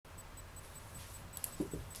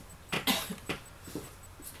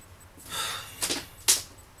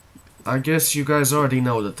I guess you guys already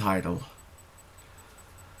know the title.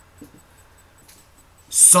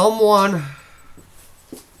 Someone,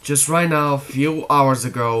 just right now, a few hours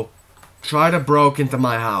ago, tried to broke into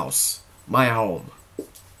my house. My home.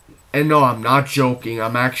 And no, I'm not joking,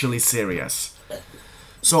 I'm actually serious.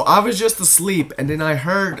 So I was just asleep, and then I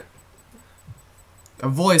heard a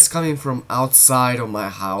voice coming from outside of my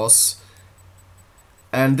house.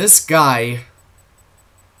 And this guy,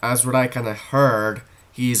 as what I kinda heard,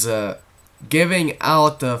 he's giving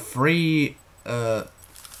out a free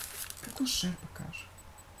Kako šerpa kaže?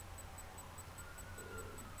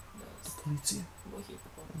 Policija.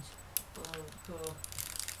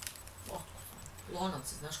 Lonac,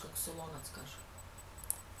 znaš kako se lonac kaže?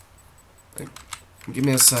 Give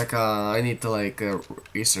me a sec, I need to like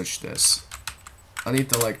research this. I need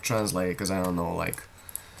to like translate it because I don't know like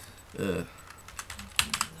Na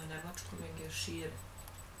nemačkom je gešire.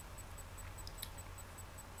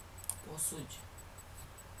 Posuđe.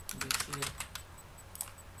 Gešire.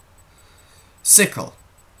 sickle.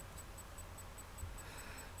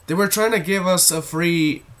 They were trying to give us a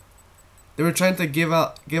free. They were trying to give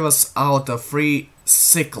us out a free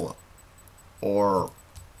sickle, or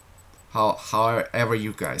however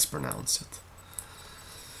you guys pronounce it.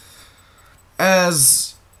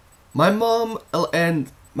 As my mom told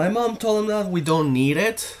him that we don't need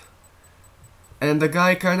it, and the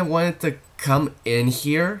guy kind of wanted to come in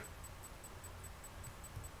here.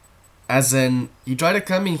 As in, he tried to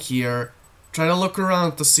come in here, try to look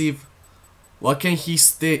around to see if, what can he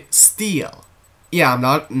steal. Yeah, I'm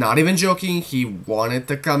not even joking. He wanted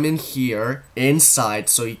to come in here, inside,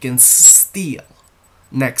 so he can steal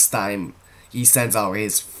next time he sends out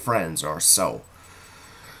his friends or so.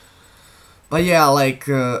 But yeah, like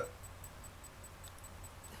when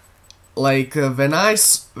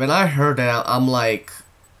I heard that, I'm like,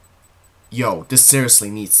 yo, this seriously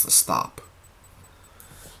needs to stop.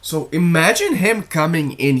 So imagine him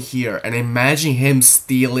coming in here and imagine him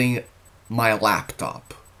stealing my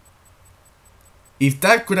laptop. If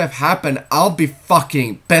that could have happened, I'll be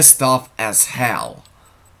fucking pissed off as hell.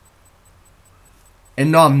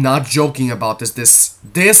 And no, I'm not joking about this.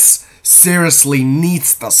 This seriously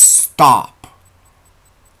needs to stop.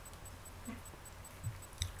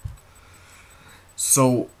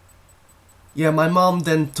 So, yeah, my mom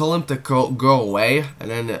then told him to go away, and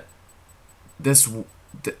then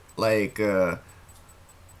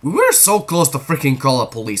we were so close to freaking call the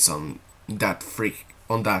police on that freak.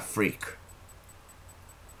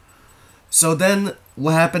 So then,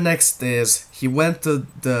 what happened next is, he went to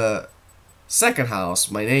the second house,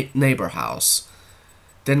 my neighbor house.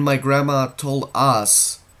 Then my grandma told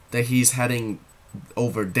us that he's heading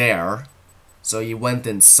over there. So he went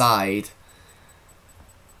inside.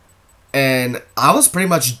 And I was pretty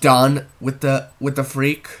much done with the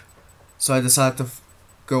freak. So I decided to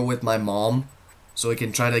go with my mom. So we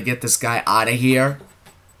can try to get this guy out of here.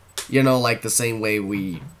 You know, like the same way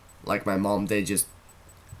like my mom did, just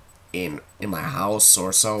in my house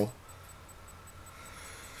or so.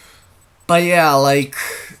 But yeah, like,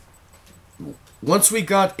 once we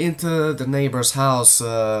got into the neighbor's house,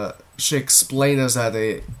 she explained us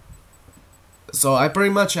that so I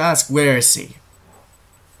pretty much asked, where is he?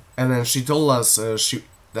 And then she told us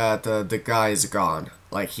that the guy is gone,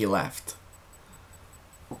 like he left.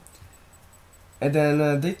 And then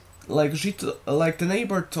the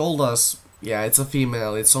neighbor told us, yeah, it's a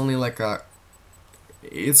female. It's only like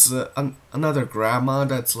another grandma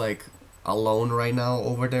that's like alone right now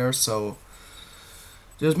over there. So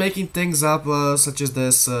just making things up, such as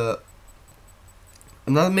this. I'm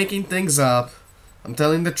not making things up. I'm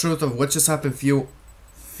telling the truth of what just happened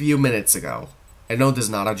few minutes ago. I know this is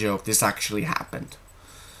not a joke. This actually happened.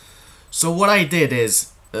 So what I did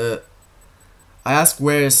is, I asked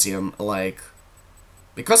where is him, like,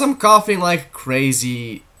 because I'm coughing like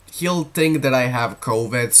crazy, he'll think that I have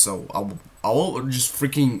COVID, so I'll just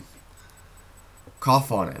freaking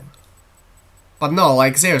cough on him. But no,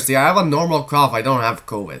 like, seriously, I have a normal cough, I don't have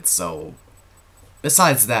COVID, so,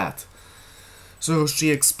 besides that. So she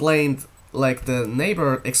explained, like, the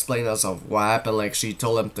neighbor explained us of what happened, like, she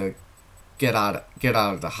told him to get out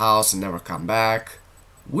of the house and never come back.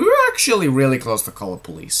 We were actually really close to call the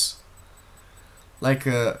police. Like,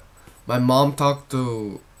 my mom talked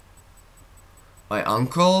to my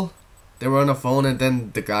uncle. They were on the phone, and then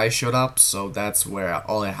the guy showed up, so that's where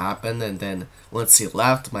all it happened. And then once he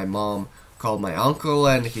left, my mom called my uncle,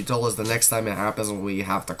 and he told us the next time it happens, we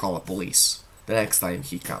have to call the police. The next time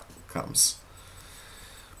he comes.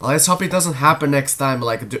 Well, let's hope it doesn't happen next time,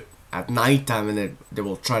 like at nighttime, and they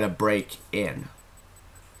will try to break in.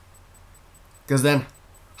 Because then,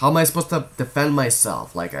 how am I supposed to defend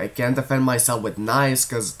myself? Like, I can't defend myself with knives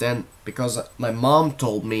because my mom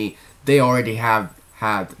told me they already have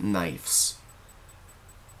had knives.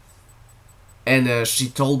 And she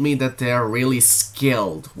told me that they're really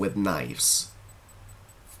skilled with knives.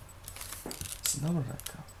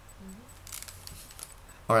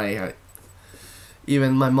 Alright,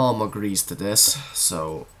 even my mom agrees to this,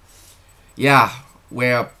 so yeah,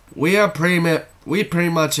 we pretty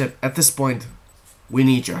much at this point we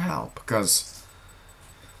need your help, because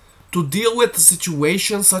to deal with a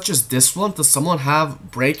situation such as this one, to someone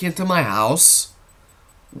break into my house,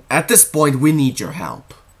 at this point we need your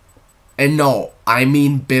help. And no, I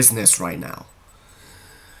mean business right now.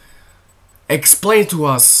 Explain to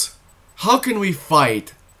us, how can we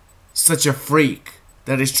fight such a freak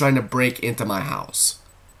that is trying to break into my house?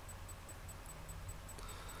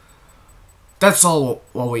 That's all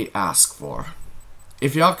what we ask for.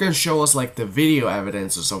 If y'all can show us like the video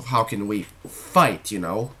evidences of how can we fight, you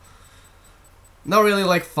know? Not really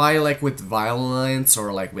like fight like with violence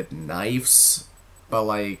or like with knives, but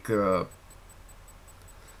like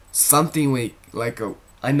something we like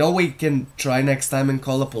I know we can try next time and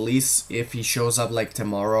call the police if he shows up like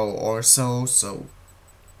tomorrow or so,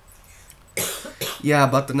 yeah,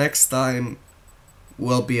 but the next time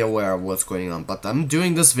we'll be aware of what's going on. But I'm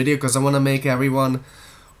doing this video because I want to make everyone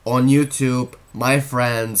on YouTube, my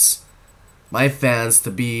friends, my fans, to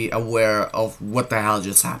be aware of what the hell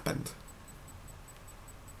just happened.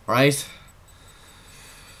 Right?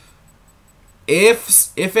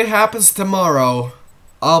 If it happens tomorrow,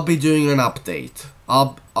 I'll be doing an update.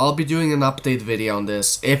 I'll be doing an update video on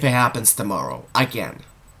this if it happens tomorrow. Again.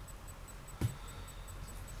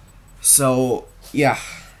 So, yeah.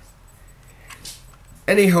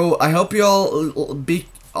 Anyhow, I hope you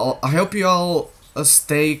all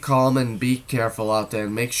stay calm and be careful out there,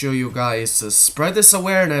 and make sure you guys spread this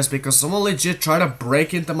awareness, because someone legit tried to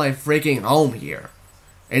break into my freaking home here.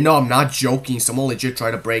 And no, I'm not joking, someone legit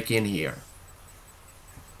tried to break in here.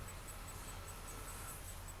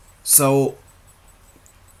 So,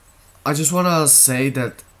 I just want to say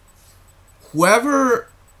that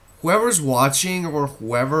whoever's watching or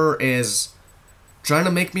whoever is trying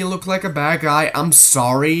to make me look like a bad guy, I'm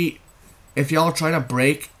sorry if y'all trying to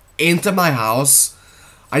break into my house.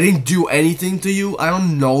 I didn't do anything to you. I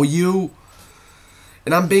don't know you.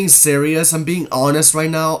 And I'm being serious. I'm being honest right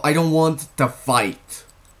now. I don't want to fight.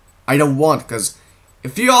 I don't want, because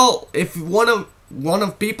if one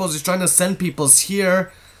of people's is trying to send people's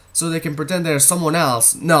here so they can pretend they're someone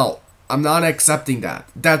else, no, I'm not accepting that.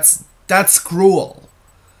 That's cruel.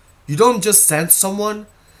 You don't just send someone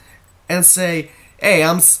and say, hey,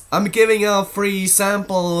 I'm giving out free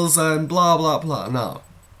samples and blah blah blah.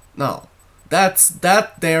 No.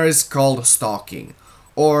 That there is called stalking,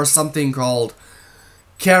 or something called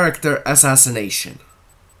character assassination.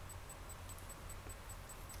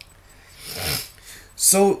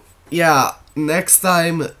 So yeah, next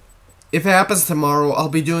time, if it happens tomorrow, I'll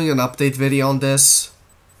be doing an update video on this.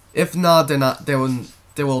 If not, then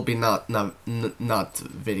there will be not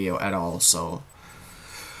video at all. So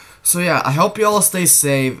yeah, I hope you all stay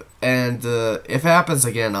safe, and if it happens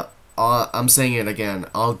again, I'm saying it again,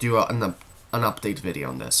 I'll do an update video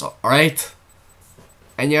on this. So, alright?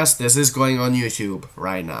 And yes, this is going on YouTube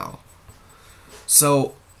right now.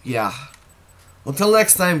 So, yeah. Until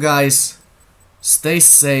next time, guys, stay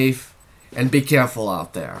safe and be careful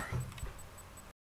out there.